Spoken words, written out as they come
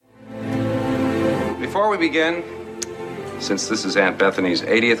Before we begin, since this is Aunt Bethany's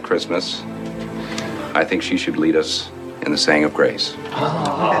 80th Christmas, I think she should lead us in the saying of grace.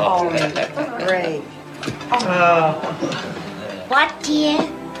 Oh, great. What, dear?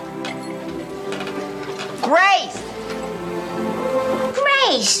 Grace!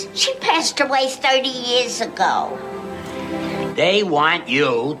 Grace. She passed away 30 years ago. They want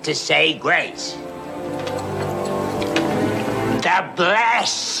you to say grace. The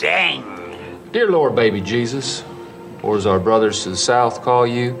blessing. Dear Lord, baby Jesus, or as our brothers to the south call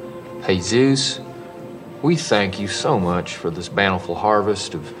you, Jesus, we thank you so much for this bountiful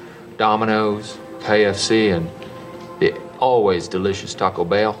harvest of Domino's, KFC, and the always delicious Taco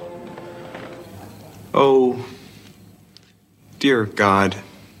Bell. Oh, dear God,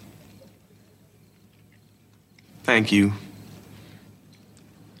 thank you.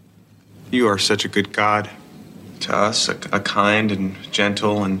 You are such a good God to us, a kind and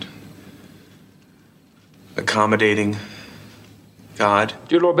gentle and accommodating God.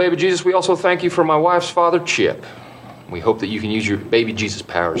 Dear Lord, baby Jesus, we also thank you for my wife's father, Chip. We hope that you can use your baby Jesus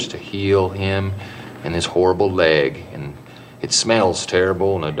powers to heal him and this horrible leg. And it smells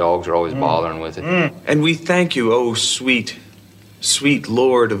terrible, and the dogs are always bothering with it. And we thank you, oh sweet, sweet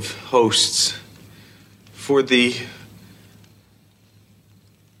Lord of hosts, for the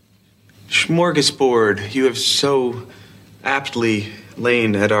smorgasbord you have so aptly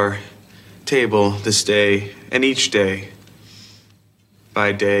lain at our table this day and each day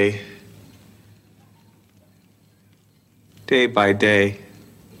by day by day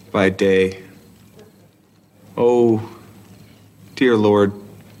by day. Oh, dear Lord,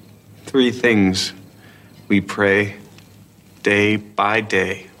 three things we pray day by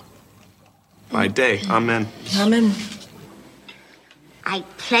day by day. Amen. Amen. I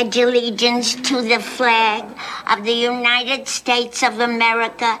pledge allegiance to the flag of the United States of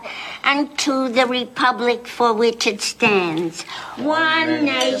America and to the republic for which it stands, one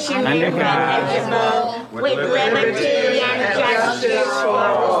nation indivisible, with liberty and justice for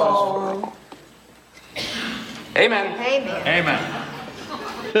all. Amen.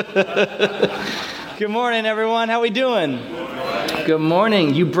 Good morning, everyone. How we doing? Good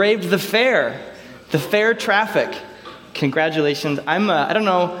morning. You braved the fair traffic. Congratulations. I'm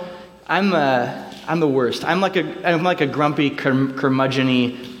the worst. I'm like a grumpy,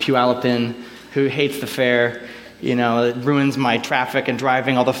 curmudgeon-y Puyallupian who hates the fair. You know, it ruins my traffic and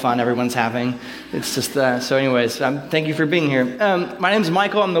driving, all the fun everyone's having. It's just, so anyways, thank you for being here. My name's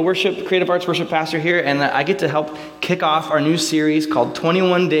Michael. I'm the creative arts worship pastor here, and I get to help kick off our new series called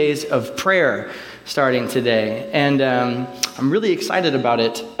 21 Days of Prayer, starting today. And I'm really excited about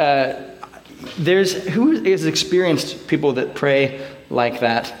it. Who has experienced people that pray like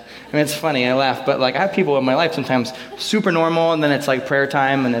that? I mean, it's funny, I laugh, but like I have people in my life sometimes super normal, and then it's like prayer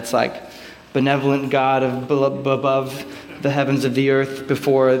time, and it's like benevolent God above the heavens of the earth,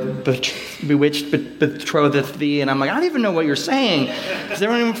 before bewitched betrotheth thee, and I'm like, I don't even know what you're saying. Does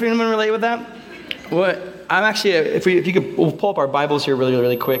anyone relate with that? What? I'm actually, we'll pull up our Bibles here really,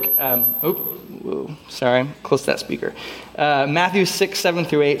 really quick. Sorry, close to that speaker. Matthew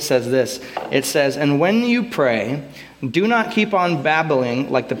 6:7-8 says this. It says, "And when you pray, do not keep on babbling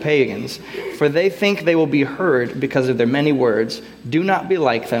like the pagans, for they think they will be heard because of their many words. Do not be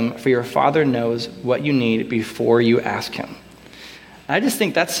like them, for your Father knows what you need before you ask him." I just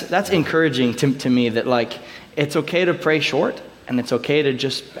think that's encouraging to me, that like it's okay to pray short, and it's okay to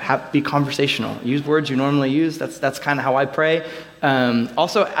just be conversational. Use words you normally use. That's kind of how I pray.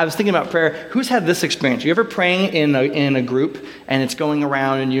 Also, I was thinking about prayer. Who's had this experience? You ever praying in a group, and it's going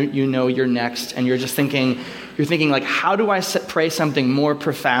around, and you know you're next, and you're thinking like, how do I pray something more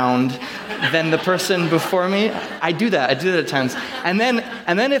profound than the person before me? I do that at times. And then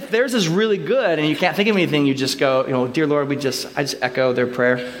if theirs is really good and you can't think of anything, you just go, dear Lord, I just echo their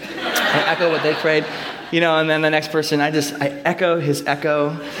prayer. I echo what they prayed. And then the next person, I echo his echo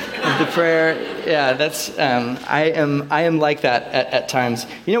of the prayer. Yeah, that's, I am like that at times.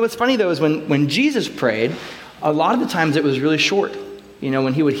 What's funny though is when Jesus prayed, a lot of the times it was really short.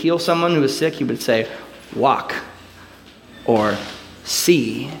 When he would heal someone who was sick, he would say, walk, or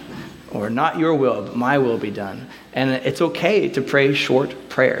see, or not your will, but my will be done. And it's okay to pray short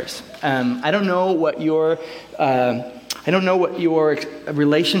prayers. I don't know what your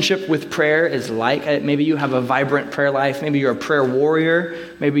relationship with prayer is like. Maybe you have a vibrant prayer life. Maybe you're a prayer warrior.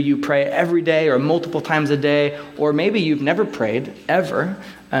 Maybe you pray every day or multiple times a day. Or maybe you've never prayed ever.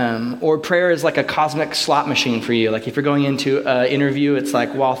 Or prayer is like a cosmic slot machine for you. Like if you're going into an interview, it's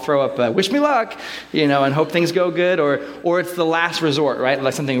like, well, I'll throw up wish me luck, and hope things go good. Or it's the last resort, right?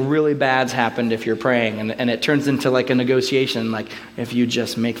 Like something really bad's happened if you're praying. And it turns into like a negotiation. Like if you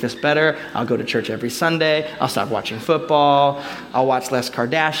just make this better, I'll go to church every Sunday. I'll stop watching football. I'll watch less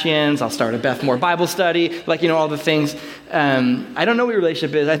Kardashians. I'll start a Beth Moore Bible study. Like, all the things. I don't know what your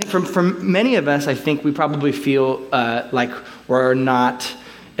relationship is. I think for many of us, I think we probably feel like we're not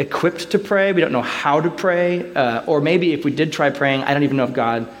equipped to pray. We don't know how to pray. Or maybe if we did try praying, I don't even know if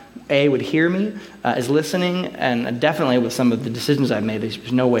God, would hear me, is listening. And definitely with some of the decisions I've made,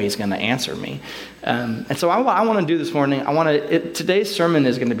 there's no way he's going to answer me. And so I want to do this morning, today's sermon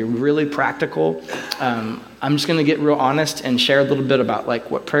is going to be really practical. I'm just going to get real honest and share a little bit about like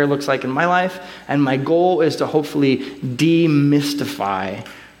what prayer looks like in my life. And my goal is to hopefully demystify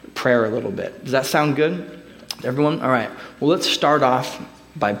prayer a little bit. Does that sound good? Everyone? All right. Well, let's start off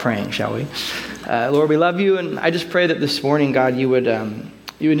by praying, shall we? Lord, we love you, and I just pray that this morning, God, you would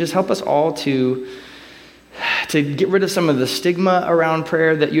just help us all to get rid of some of the stigma around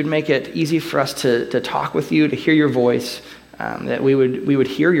prayer, that you'd make it easy for us to talk with you, to hear your voice, that we would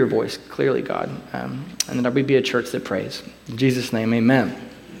hear your voice clearly, God, and that we'd be a church that prays. In Jesus' name, amen.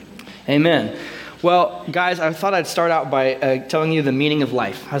 Amen. Well, guys, I thought I'd start out by telling you the meaning of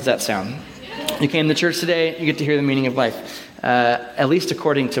life. How's that sound? You came to church today, you get to hear the meaning of life. At least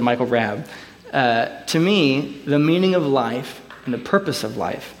according to Michael Rabb. To me, the meaning of life and the purpose of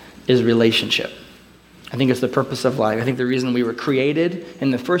life is relationship. I think it's the purpose of life. I think the reason we were created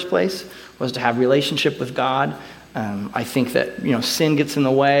in the first place was to have relationship with God. I think that sin gets in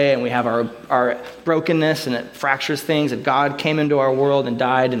the way, and we have our brokenness, and it fractures things. And God came into our world and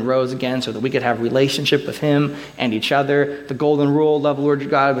died and rose again so that we could have relationship with Him and each other. The golden rule: love the Lord your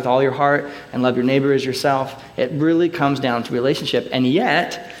God with all your heart and love your neighbor as yourself. It really comes down to relationship, and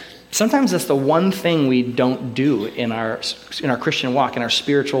yet sometimes that's the one thing we don't do in our Christian walk, in our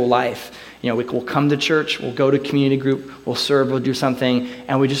spiritual life. We'll come to church, we'll go to community group, we'll serve, we'll do something,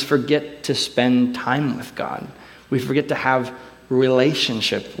 and we just forget to spend time with God. We forget to have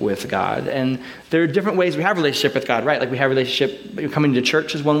relationship with God. And there are different ways we have relationship with God, right? Like we have relationship, coming to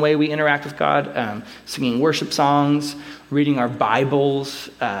church is one way we interact with God, singing worship songs, reading our Bibles,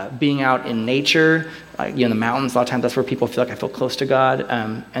 being out in nature, like in the mountains. A lot of times that's where people feel like I feel close to God.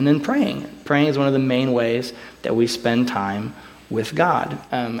 And then praying. Praying is one of the main ways that we spend time with God.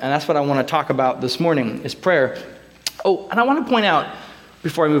 And that's what I want to talk about this morning, is prayer. Oh, and I want to point out,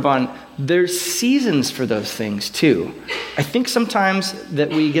 before I move on, there's seasons for those things too. I think sometimes that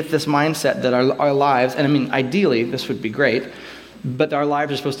we get this mindset that our lives, and I mean, ideally, this would be great, but our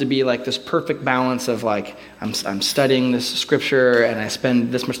lives are supposed to be like this perfect balance of like, I'm studying this scripture, and I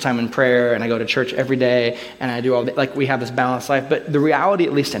spend this much time in prayer, and I go to church every day, and I do all that. Like we have this balanced life. But the reality,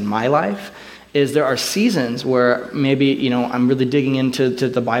 at least in my life, is there are seasons where maybe, I'm really digging into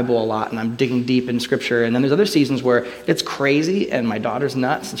the Bible a lot, and I'm digging deep in scripture. And then there's other seasons where it's crazy and my daughter's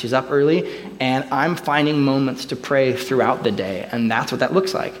nuts and she's up early, and I'm finding moments to pray throughout the day. And that's what that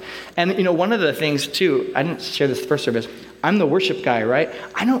looks like. And, one of the things too, I didn't share this the first service, I'm the worship guy, right?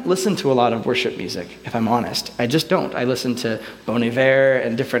 I don't listen to a lot of worship music, if I'm honest. I just don't. I listen to Bon Iver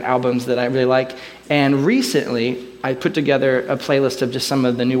and different albums that I really like. And recently, I put together a playlist of just some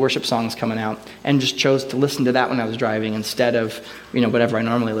of the new worship songs coming out, and just chose to listen to that when I was driving instead of, whatever I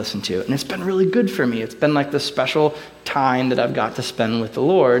normally listen to. And it's been really good for me. It's been like this special time that I've got to spend with the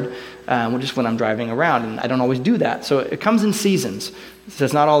Lord, just when I'm driving around. And I don't always do that. So it comes in seasons. So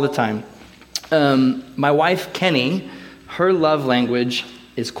it's not all the time. My wife, Kenny, her love language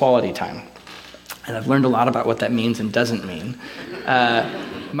is quality time. And I've learned a lot about what that means and doesn't mean.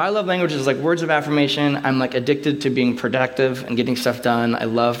 My love language is like words of affirmation. I'm like addicted to being productive and getting stuff done. I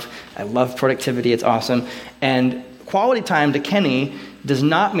love productivity. It's awesome. And quality time to Kenny does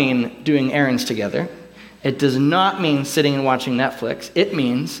not mean doing errands together. It does not mean sitting and watching Netflix. It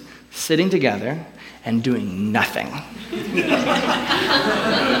means sitting together and doing nothing.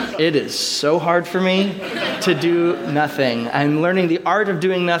 It is so hard for me to do nothing. I'm learning the art of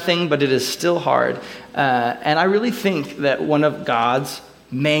doing nothing, but it is still hard. And I really think that one of God's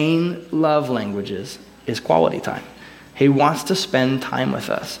main love languages is quality time. He wants to spend time with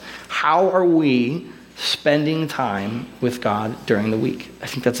us. How are we spending time with God during the week? I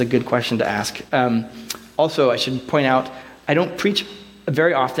think that's a good question to ask. Also, I should point out, I don't preach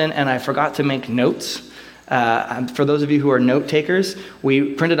very often, and I forgot to make notes. For those of you who are note takers,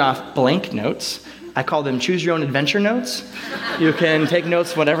 we printed off blank notes. I call them choose your own adventure notes. You can take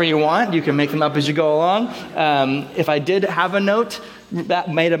notes whatever you want. You can make them up as you go along. If I did have a note,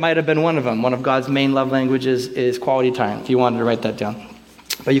 that might have been one of them. One of God's main love languages is quality time, if you wanted to write that down.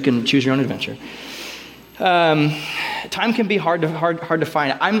 but you can choose your own adventure. Time can be hard to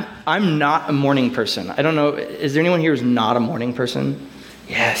find. I'm not a morning person. I don't know. Is there anyone here who's not a morning person?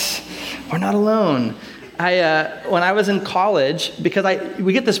 Yes, we're not alone. When I was in college, because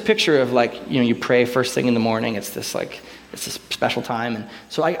we get this picture of you pray first thing in the morning. It's this special time. And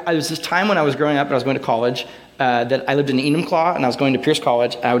so I was this time when I was growing up and I was going to college, that I lived in Enumclaw and I was going to Pierce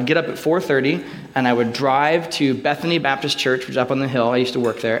College. I would get up at 4:30 and I would drive to Bethany Baptist Church, which is up on the hill. I used to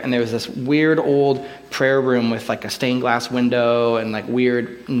work there. And there was this weird old prayer room with a stained glass window and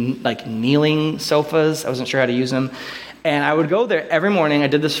weird kneeling sofas. I wasn't sure how to use them. And I would go there every morning. I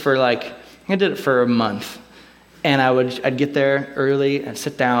did this for I did it for a month. And I'd get there early and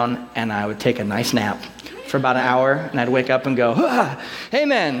sit down and I would take a nice nap for about an hour, and I'd wake up and go,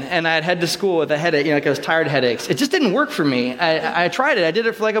 amen, and I'd head to school with a headache, I was tired of headaches. It just didn't work for me. I tried it. I did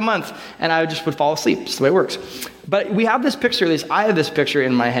it for a month, and I just would fall asleep. It's the way it works. But we have this picture, at least I have this picture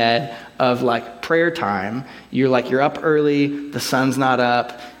in my head of prayer time. You're up early, the sun's not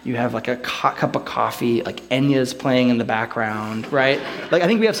up, you have a hot cup of coffee, Enya's playing in the background, right? I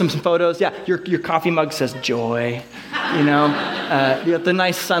think we have some photos. Yeah, your coffee mug says joy, you got the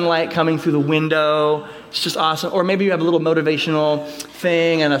nice sunlight coming through the window. It's just awesome. Or maybe you have a little motivational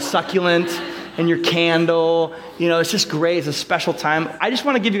thing and a succulent and your candle. It's just great. It's a special time. I just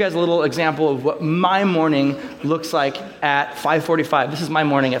want to give you guys a little example of what my morning looks like at 5:45. This is my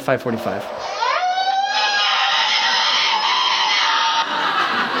morning at 5:45.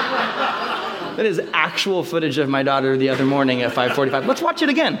 That is actual footage of my daughter the other morning at 5:45. Let's watch it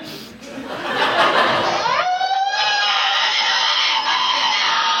again.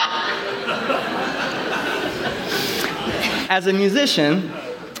 As a musician,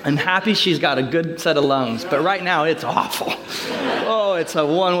 I'm happy she's got a good set of lungs, but right now it's awful. Oh, it's a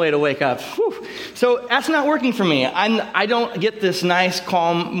one way to wake up. Whew. So that's not working for me. I don't get this nice,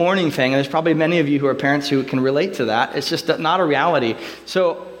 calm morning thing. And there's probably many of you who are parents who can relate to that. It's just not a reality.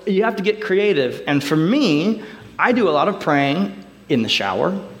 So you have to get creative. And for me, I do a lot of praying in the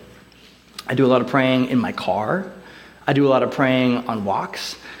shower. I do a lot of praying in my car. I do a lot of praying on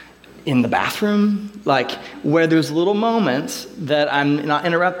walks. In the bathroom, where there's little moments that I'm not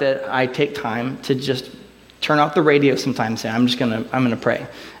interrupted, I take time to just turn off the radio sometimes and say, I'm gonna pray.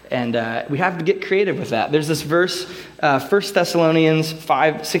 And we have to get creative with that. There's this verse, 1 Thessalonians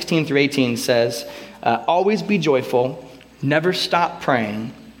 5:16-18 says, always be joyful, never stop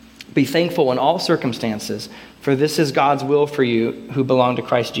praying, be thankful in all circumstances, for this is God's will for you who belong to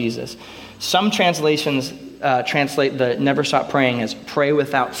Christ Jesus. Some translations translate the never stop praying as pray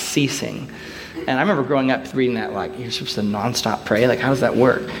without ceasing. And I remember growing up reading that you're supposed to nonstop pray. How does that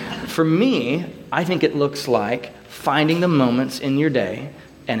work? For me, I think it looks like finding the moments in your day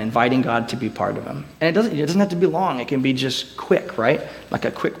and inviting God to be part of them. And it doesn't have to be long. It can be just quick, right? Like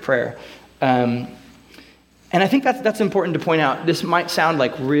a quick prayer. And I think that's important to point out. This might sound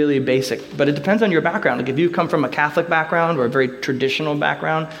really basic, but it depends on your background. If you come from a Catholic background or a very traditional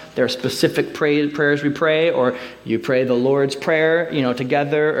background, there are specific prayers we pray, or you pray the Lord's Prayer,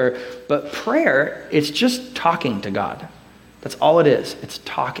 together. But prayer, it's just talking to God. That's all it is. It's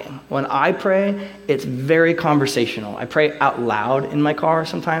talking. When I pray, it's very conversational. I pray out loud in my car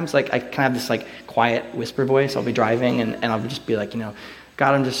sometimes. I kind of have this quiet whisper voice. I'll be driving and I'll just be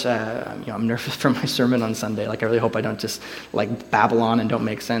God, I'm just, I'm nervous for my sermon on Sunday. I really hope I don't just babble on and don't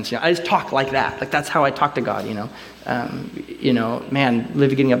make sense. I just talk like that. That's how I talk to God. Man,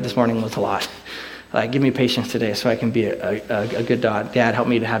 Livy getting up this morning was a lot. Give me patience today so I can be a good dad. Dad, help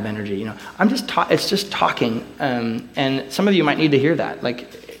me to have energy. It's just talking. And some of you might need to hear that.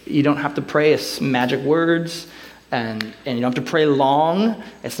 You don't have to pray magic words. And you don't have to pray long.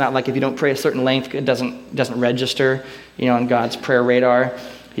 It's not if you don't pray a certain length, it doesn't register, on God's prayer radar.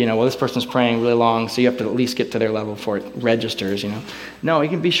 This person's praying really long, so you have to at least get to their level before it registers, No, it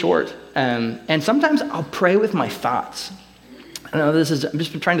can be short. And sometimes I'll pray with my thoughts. I know I'm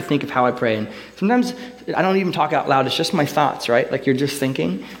just trying to think of how I pray. And sometimes I don't even talk out loud. It's just my thoughts, right? You're just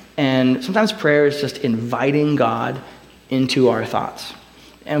thinking. And sometimes prayer is just inviting God into our thoughts.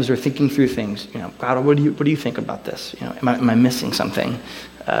 And as we're thinking through things, God, what do you think about this? Am I missing something?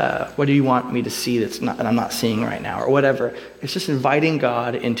 What do you want me to see that I'm not seeing right now, or whatever? It's just inviting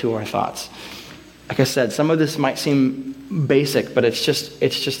God into our thoughts. Like I said, some of this might seem basic, but it's just.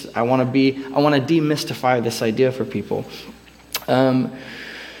 I want to demystify this idea for people.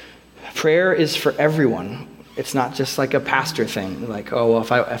 Prayer is for everyone. It's not just like a pastor thing. Like, oh,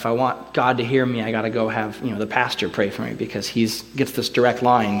 well, if I want God to hear me, I got to go have, the pastor pray for me because he's gets this direct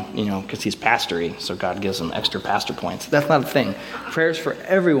line, because he's pastory. So God gives him extra pastor points. That's not a thing. Prayer's for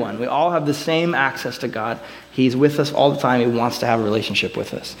everyone. We all have the same access to God. He's with us all the time. He wants to have a relationship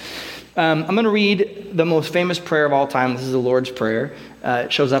with us. I'm going to read the most famous prayer of all time. This is the Lord's Prayer.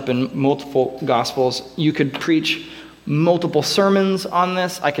 It shows up in multiple Gospels. You could preach multiple sermons on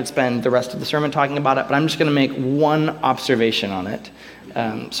this. I could spend the rest of the sermon talking about it, but I'm just going to make one observation on it.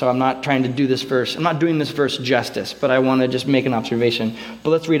 So I'm not trying to do this verse. I'm not doing this verse justice, but I want to just make an observation. But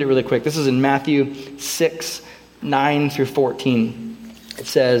let's read it really quick. This is in Matthew 6, 9 through 14. It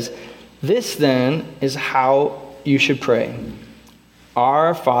says, "This then is how you should pray.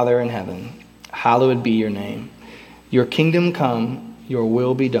 Our Father in heaven, hallowed be your name. Your kingdom come, your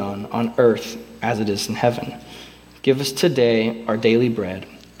will be done on earth as it is in heaven. Give us today our daily bread,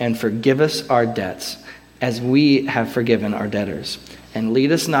 and forgive us our debts as we have forgiven our debtors. And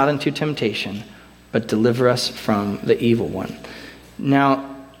lead us not into temptation, but deliver us from the evil one." Now,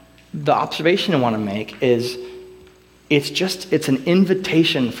 the observation I want to make is it's an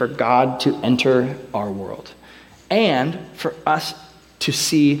invitation for God to enter our world and for us to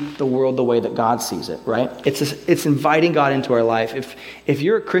see the world the way that God sees it, right? It's inviting God into our life. If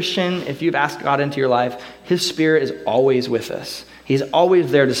you're a Christian, if you've asked God into your life, his Spirit is always with us. He's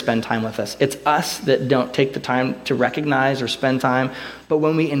always there to spend time with us. It's us that don't take the time to recognize or spend time. But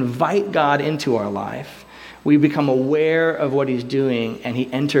when we invite God into our life, we become aware of what he's doing and he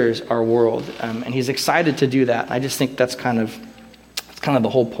enters our world. And he's excited to do that. I just think that's kind of the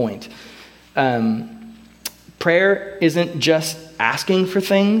whole point. Prayer isn't just asking for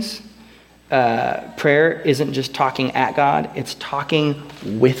things. Prayer isn't just talking at God. It's talking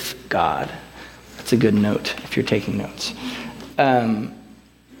with God. That's a good note if you're taking notes.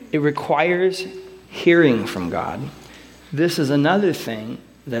 It requires hearing from God. This is another thing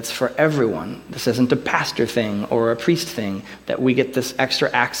that's for everyone. This isn't a pastor thing or a priest thing that we get this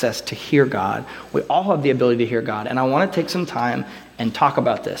extra access to hear God. We all have the ability to hear God. And I want to take some time and talk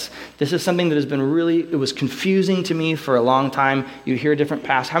about this. This is something that has been it was confusing to me for a long time. You hear different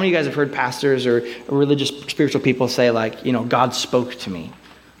pastors. How many of you guys have heard pastors or religious, spiritual people say like, God spoke to me,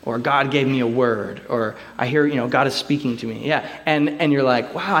 or God gave me a word, or I hear, God is speaking to me. Yeah. And you're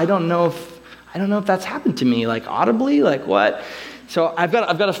like, wow, I don't know if that's happened to me, like audibly, like what? So I've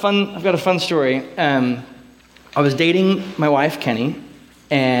got a fun story. I was dating my wife, Kenny,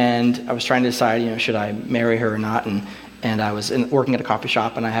 and I was trying to decide, should I marry her or not? And I was working at a coffee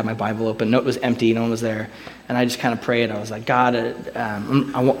shop, and I had my Bible open. No, it was empty. No one was there. And I just kind of prayed. I was like, God,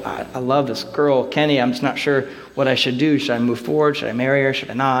 I love this girl, Kenny. I'm just not sure what I should do. Should I move forward? Should I marry her?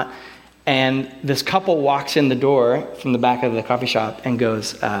 Should I not? And this couple walks in the door from the back of the coffee shop and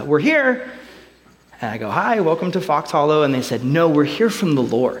goes, "We're here." And I go, "Hi, welcome to Fox Hollow." And they said, "No, we're here from the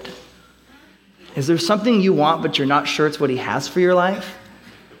Lord. Is there something you want, but you're not sure it's what he has for your life?"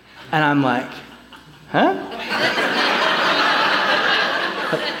 And I'm like, huh?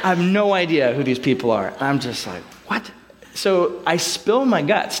 I have no idea who these people are. I'm just like, what? So I spill my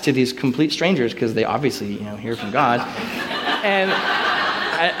guts to these complete strangers because they obviously, hear from God. And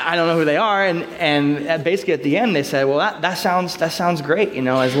I don't know who they are. And basically at the end they said, well, that sounds great.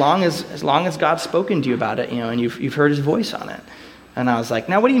 As long as God's spoken to you about it, and you've heard his voice on it. And I was like,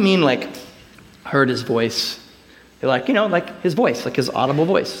 now what do you mean like heard his voice? They're like, like his voice, like his audible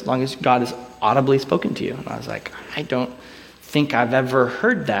voice, as long as God has audibly spoken to you. And I was like, I don't think I've ever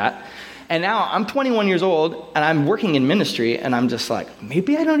heard that. And now I'm 21 years old and I'm working in ministry and I'm just like,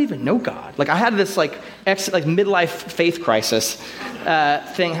 maybe I don't even know God. Like I had this like midlife faith crisis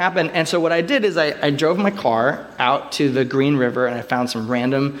thing happen. And so what I did is I drove my car out to the Green River and I found some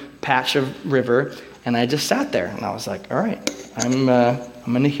random patch of river and I just sat there and I was like, all right, I'm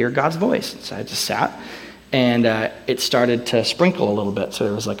going to hear God's voice. So I just sat and it started to sprinkle a little bit. So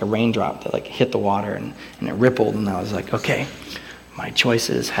there was like a raindrop that like hit the water and it rippled. And I was like, okay, my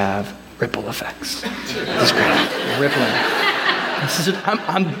choices have ripple effects. This is great. Rippling.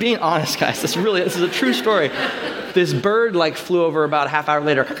 I'm being honest, guys. This is a true story. This bird like flew over about a half hour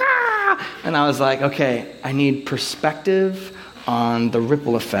later. And I was like, okay, I need perspective on the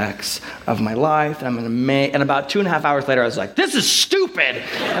ripple effects of my life. And I'm going to make, and about 2.5 hours later, I was like, this is stupid.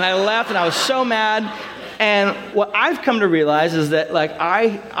 And I left and I was so mad. And what I've come to realize is that like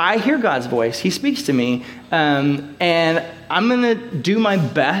I hear God's voice. He speaks to me. And I'm going to do my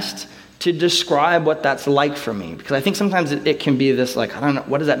best to describe what that's like for me. Because I think sometimes it can be this like, I don't know,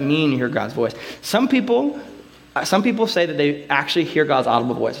 what does that mean, you hear God's voice? Some people say that they actually hear God's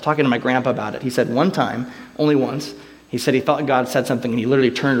audible voice. I was talking to my grandpa about it. He said one time, only once, He said he thought God said something and he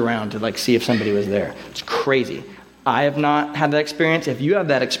literally turned around to like see if somebody was there. It's crazy. I have not had that experience. If you have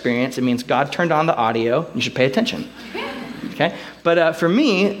that experience, it means God turned on the audio. You should pay attention. Okay? But for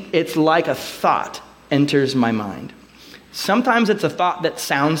me, it's like a thought enters my mind. Sometimes it's a thought that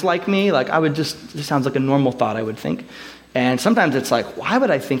sounds like me, like this sounds like a normal thought I would think. And sometimes it's like, why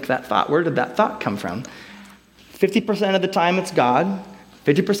would I think that thought? Where did that thought come from? 50% of the time it's God.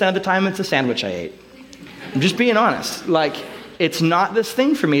 50% of the time it's a sandwich I ate. I'm just being honest. Like, it's not this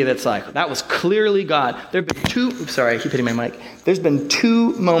thing for me that's like, that was clearly God. There have been sorry, I keep hitting my mic. There's been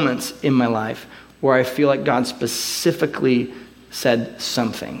 2 moments in my life where I feel like God specifically said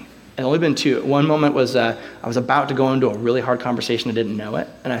something. And only been 2. One moment was I was about to go into a really hard conversation. I didn't know it.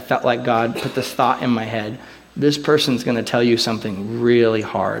 And I felt like God put this thought in my head. This person's going to tell you something really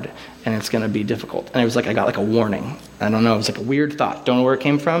hard, and it's going to be difficult. And it was like I got like a warning. I don't know. It was like a weird thought. Don't know where it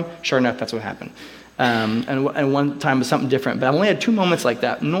came from. Sure enough, that's what happened. And one time was something different. But I only had 2 moments like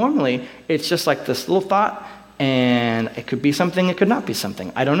that. Normally, it's just like this little thought, and it could be something. It could not be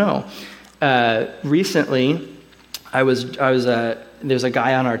something. I don't know. Recently, there's a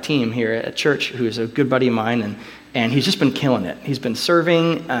guy on our team here at church who's a good buddy of mine, and he's just been killing it. He's been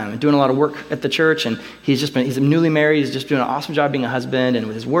serving, doing a lot of work at the church, and he's newly married. He's just doing an awesome job being a husband and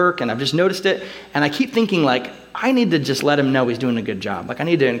with his work, and I've just noticed it. And I keep thinking, like, I need to just let him know he's doing a good job. Like, I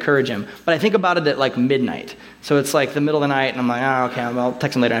need to encourage him. But I think about it at, like, midnight. So it's, like, the middle of the night, and I'm like, oh, okay, I'll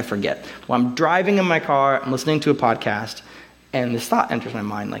text him later, and I forget. Well, I'm driving in my car, I'm listening to a podcast, and this thought enters my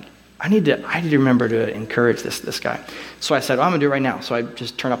mind, like, I need to remember to encourage this guy. So I said, I'm going to do it right now. So I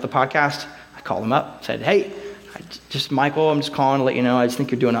just turned off the podcast. I called him up, said, hey, Michael, I'm just calling to let you know, I just think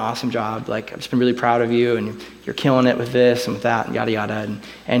you're doing an awesome job. Like, I've just been really proud of you, and you're killing it with this and with that, and yada, yada.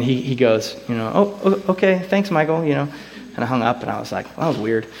 And he goes, oh, okay, thanks, Michael, And I hung up, and I was like, well, that was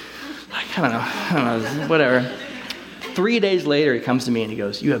weird. Like, I don't know, whatever. 3 days later, he comes to me, and he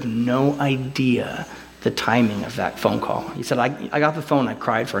goes, you have no idea the timing of that phone call. He said, I got the phone, I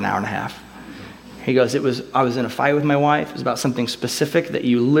cried for an hour and a half. He goes, I was in a fight with my wife. It was about something specific that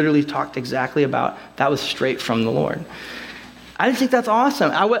you literally talked exactly about. That was straight from the Lord. I just think that's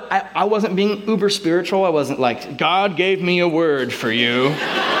awesome. I wasn't being uber spiritual. I wasn't like, God gave me a word for you.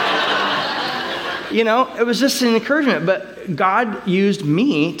 It was just an encouragement. But God used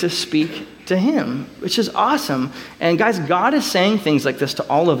me to speak to him, which is awesome. And guys, God is saying things like this to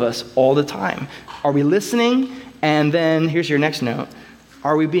all of us all the time. Are we listening? And then here's your next note.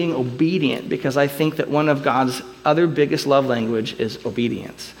 Are we being obedient? Because I think that one of God's other biggest love language is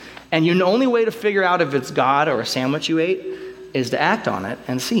obedience. And the only way to figure out if it's God or a sandwich you ate is to act on it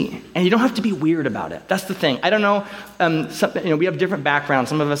and see. And you don't have to be weird about it. That's the thing. I don't know. We have different backgrounds.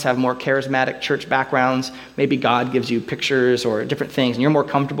 Some of us have more charismatic church backgrounds. Maybe God gives you pictures or different things, and you're more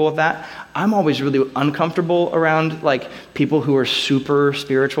comfortable with that. I'm always really uncomfortable around like people who are super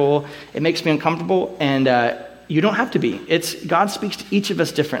spiritual. It makes me uncomfortable, and you don't have to be. God speaks to each of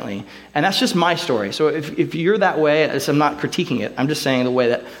us differently. And that's just my story. So if you're that way, I'm not critiquing it. I'm just saying the way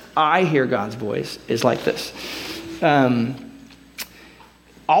that I hear God's voice is like this.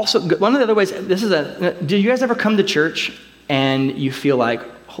 Also, one of the other ways, did you guys ever come to church and you feel like,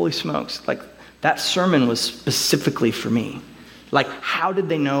 holy smokes, like that sermon was specifically for me? Like, how did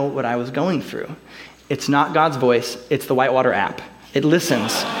they know what I was going through? It's not God's voice. It's the Whitewater app. It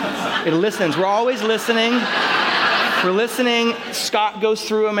listens. It listens. We're always listening. We're listening. Scott goes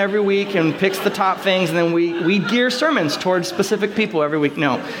through them every week and picks the top things, and then we gear sermons towards specific people every week.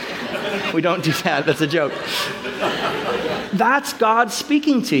 No, we don't do that. That's a joke. That's God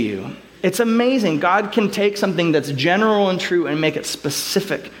speaking to you. It's amazing. God can take something that's general and true and make it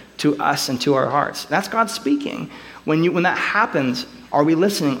specific to us and to our hearts. That's God speaking. When that happens, are we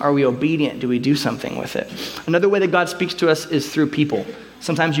listening? Are we obedient? Do we do something with it? Another way that God speaks to us is through people.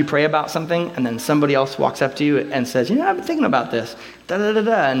 Sometimes you pray about something, and then somebody else walks up to you and says, I've been thinking about this,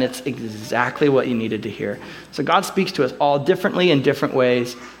 da-da-da-da, and it's exactly what you needed to hear. So God speaks to us all differently in different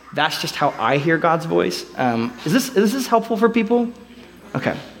ways. That's just how I hear God's voice. Is this helpful for people?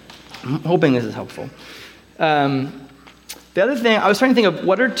 Okay. I'm hoping this is helpful. The other thing, I was trying to think of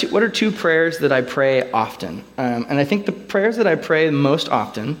what are two prayers that I pray often. And I think the prayers that I pray most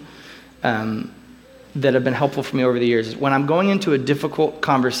often that have been helpful for me over the years is when I'm going into a difficult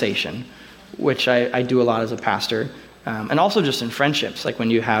conversation, which I do a lot as a pastor, and also just in friendships, like when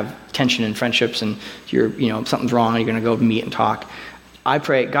you have tension in friendships and something's wrong and you're going to go meet and talk. I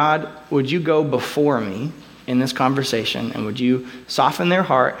pray, God, would you go before me in this conversation, and would you soften their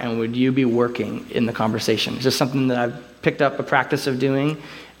heart, and would you be working in the conversation? It's just something that I've picked up a practice of doing,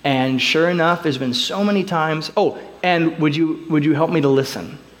 and sure enough, there's been so many times. Oh, and would you help me to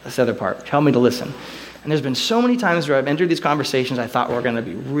listen? That's the other part. Help me to listen. And there's been so many times where I've entered these conversations I thought were going to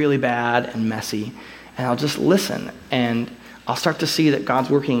be really bad and messy, and I'll just listen, and I'll start to see that God's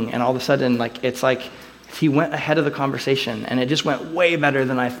working, and all of a sudden, it's like he went ahead of the conversation, and it just went way better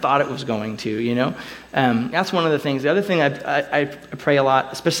than I thought it was going to, you know? That's one of the things. The other thing I pray a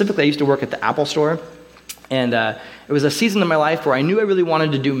lot, specifically I used to work at the Apple store, and it was a season of my life where I knew I really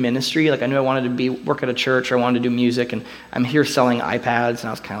wanted to do ministry. Like I knew I wanted to work at a church, or I wanted to do music, and I'm here selling iPads, and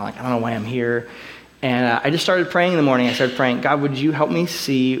I was kind of like, I don't know why I'm here. And I just started praying in the morning. I started praying, God, would you help me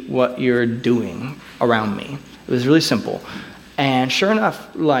see what you're doing around me? It was really simple. And sure enough,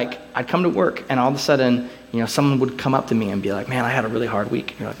 I'd come to work, and all of a sudden, someone would come up to me and be like, man, I had a really hard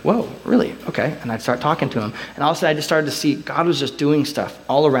week. And you're like, whoa, really? Okay. And I'd start talking to him. And all of a sudden, I just started to see God was just doing stuff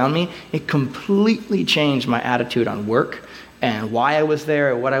all around me. It completely changed my attitude on work and why I was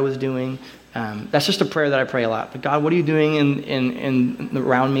there, what I was doing. That's just a prayer that I pray a lot. But God, what are you doing in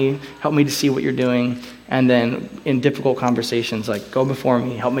around me? Help me to see what you're doing. And then in difficult conversations, go before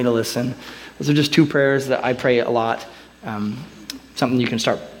me, help me to listen. Those are just two prayers that I pray a lot. Something you can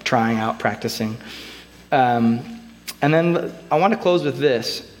start trying out, practicing. And then I want to close with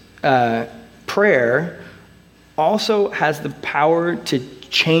this. Prayer also has the power to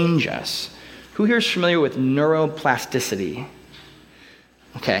change us. Who here is familiar with neuroplasticity?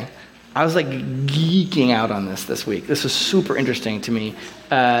 Okay. I was geeking out on this week. This was super interesting to me.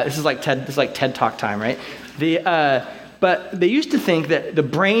 This is like TED Talk time, right? But they used to think that the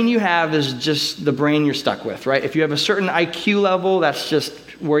brain you have is just the brain you're stuck with, right? If you have a certain IQ level, that's just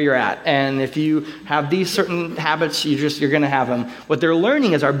where you're at. And if you have these certain habits, you're going to have them. What they're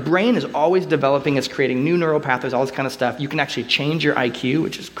learning is our brain is always developing. It's creating new neural pathways, all this kind of stuff. You can actually change your IQ,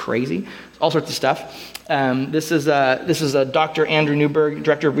 which is crazy. All sorts of stuff. This is Dr. Andrew Newberg,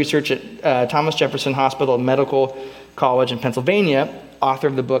 Director of Research at Thomas Jefferson Hospital Medical College in Pennsylvania, author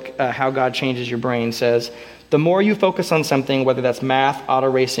of the book, How God Changes Your Brain, says, the more you focus on something, whether that's math, auto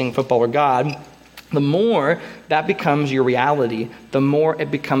racing, football, or God, the more that becomes your reality, the more it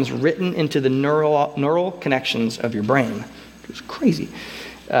becomes written into the neural connections of your brain. It's crazy.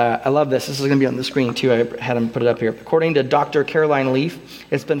 I love this. This is going to be on the screen too. I had him put it up here. According to Dr. Caroline Leaf,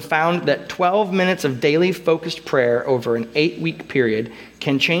 it's been found that 12 minutes of daily focused prayer over an 8-week period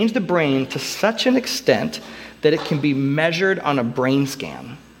can change the brain to such an extent that it can be measured on a brain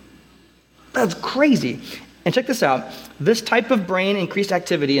scan. That's crazy. And check this out. This type of brain increased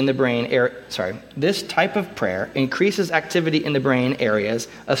activity in the brain this type of prayer increases activity in the brain areas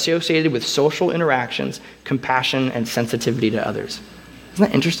associated with social interactions, compassion, and sensitivity to others. Isn't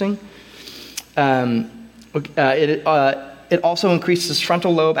that interesting? It also increases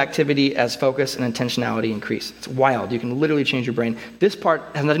frontal lobe activity as focus and intentionality increase. It's wild. You can literally change your brain. This part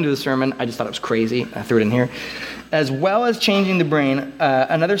has nothing to do with the sermon. I just thought it was crazy. I threw it in here. As well as changing the brain,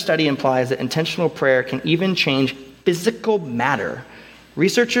 another study implies that intentional prayer can even change physical matter.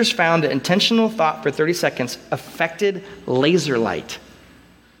 Researchers found that intentional thought for 30 seconds affected laser light.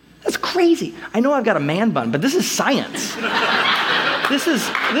 That's crazy. I know I've got a man bun, but this is science. This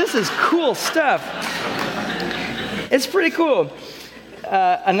is cool stuff. It's pretty cool.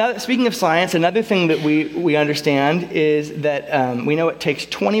 Speaking of science, another thing that we understand is that we know it takes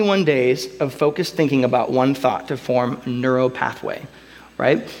 21 days of focused thinking about one thought to form a neural pathway,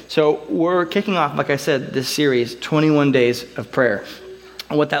 right? So we're kicking off, like I said, this series, 21 days of prayer.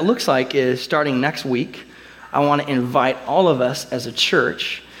 And what that looks like is starting next week, I want to invite all of us as a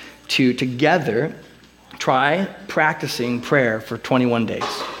church to together try practicing prayer for 21 days.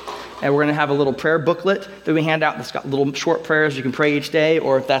 And we're going to have a little prayer booklet that we hand out that's got little short prayers you can pray each day.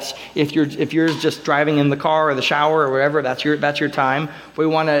 Or if you're just driving in the car or the shower or whatever, that's your time. We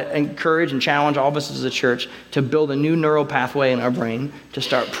want to encourage and challenge all of us as a church to build a new neural pathway in our brain to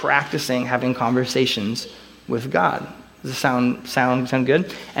start practicing having conversations with God. Does this sound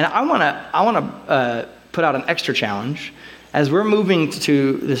good? And I want to put out an extra challenge. As we're moving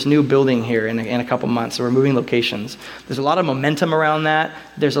to this new building here in a couple months, so we're moving locations, there's a lot of momentum around that.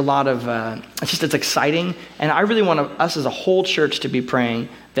 There's a lot of, it's exciting. And I really want us as a whole church to be praying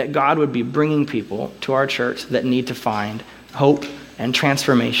that God would be bringing people to our church that need to find hope and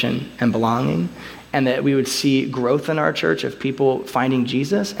transformation and belonging, and that we would see growth in our church of people finding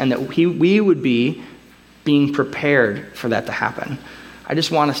Jesus, and that we would be being prepared for that to happen. I just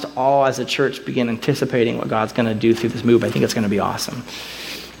want us to all, as a church, begin anticipating what God's going to do through this move. I think it's going to be awesome.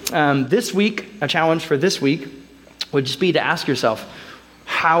 This week, a challenge for this week would just be to ask yourself,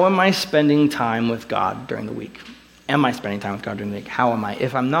 how am I spending time with God during the week? Am I spending time with God during the week? How am I?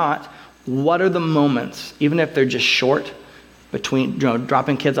 If I'm not, what are the moments, even if they're just short, between,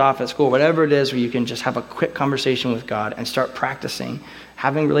 dropping kids off at school, whatever it is, where you can just have a quick conversation with God and start practicing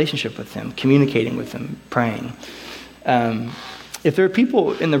having a relationship with him, communicating with him, praying. If there are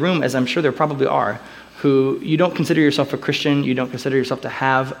people in the room, as I'm sure there probably are, who you don't consider yourself a Christian, you don't consider yourself to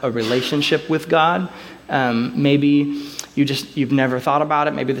have a relationship with God, maybe you've never thought about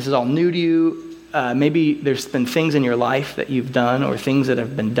it, maybe this is all new to you, maybe there's been things in your life that you've done or things that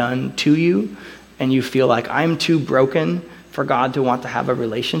have been done to you, and you feel like I'm too broken for God to want to have a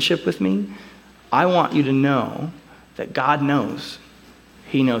relationship with me. I want you to know that God knows.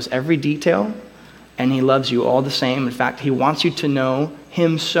 He knows every detail, and he loves you all the same. In fact, he wants you to know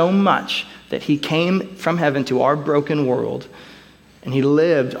him so much that he came from heaven to our broken world, and he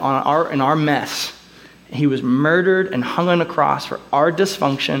lived in our mess. He was murdered and hung on a cross for our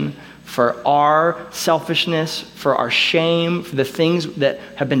dysfunction, for our selfishness, for our shame, for the things that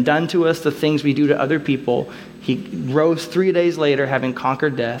have been done to us, the things we do to other people. He rose 3 days later, having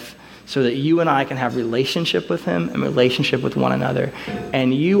conquered death, so that you and I can have relationship with him and relationship with one another.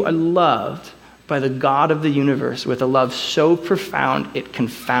 And you are loved by the God of the universe with a love so profound it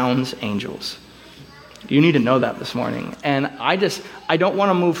confounds angels. You need to know that this morning. And I don't want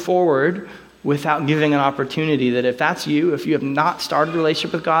to move forward without giving an opportunity that if that's you, if you have not started a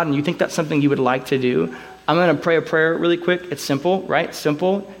relationship with God and you think that's something you would like to do, I'm going to pray a prayer really quick. It's simple, right?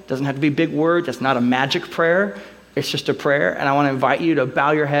 Simple. It doesn't have to be big words. It's not a magic prayer. It's just a prayer. And I want to invite you to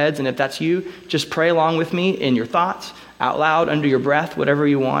bow your heads. And if that's you, just pray along with me in your thoughts, out loud, under your breath, whatever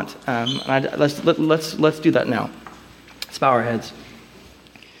you want. Let's do that now. Let's bow our heads.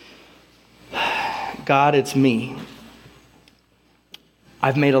 God, it's me.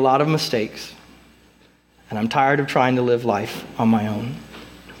 I've made a lot of mistakes, and I'm tired of trying to live life on my own.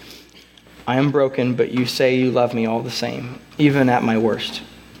 I am broken, but you say you love me all the same, even at my worst.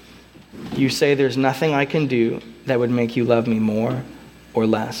 You say there's nothing I can do that would make you love me more or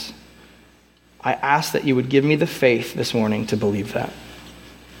less. I ask that you would give me the faith this morning to believe that.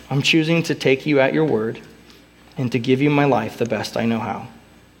 I'm choosing to take you at your word and to give you my life the best I know how.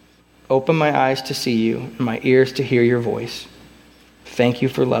 Open my eyes to see you and my ears to hear your voice. Thank you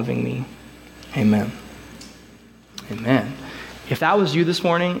for loving me. Amen. Amen. If that was you this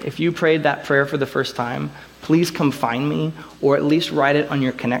morning, if you prayed that prayer for the first time, please come find me, or at least write it on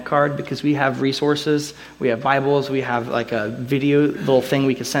your Connect card, because we have resources. We have Bibles. We have like a video little thing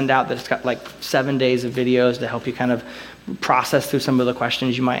we could send out that's got like 7 days of videos to help you kind of process through some of the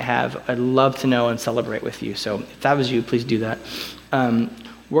questions you might have. I'd love to know and celebrate with you. So if that was you, please do that.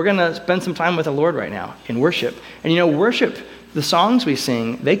 We're going to spend some time with the Lord right now in worship. And worship, the songs we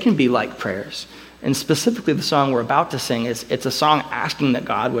sing, they can be like prayers. And specifically the song we're about to sing, it's a song asking that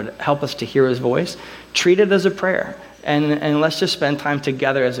God would help us to hear his voice. Treat it as a prayer. And let's just spend time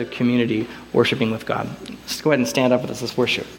together as a community worshiping with God. Let's go ahead and stand up with us. Let's worship.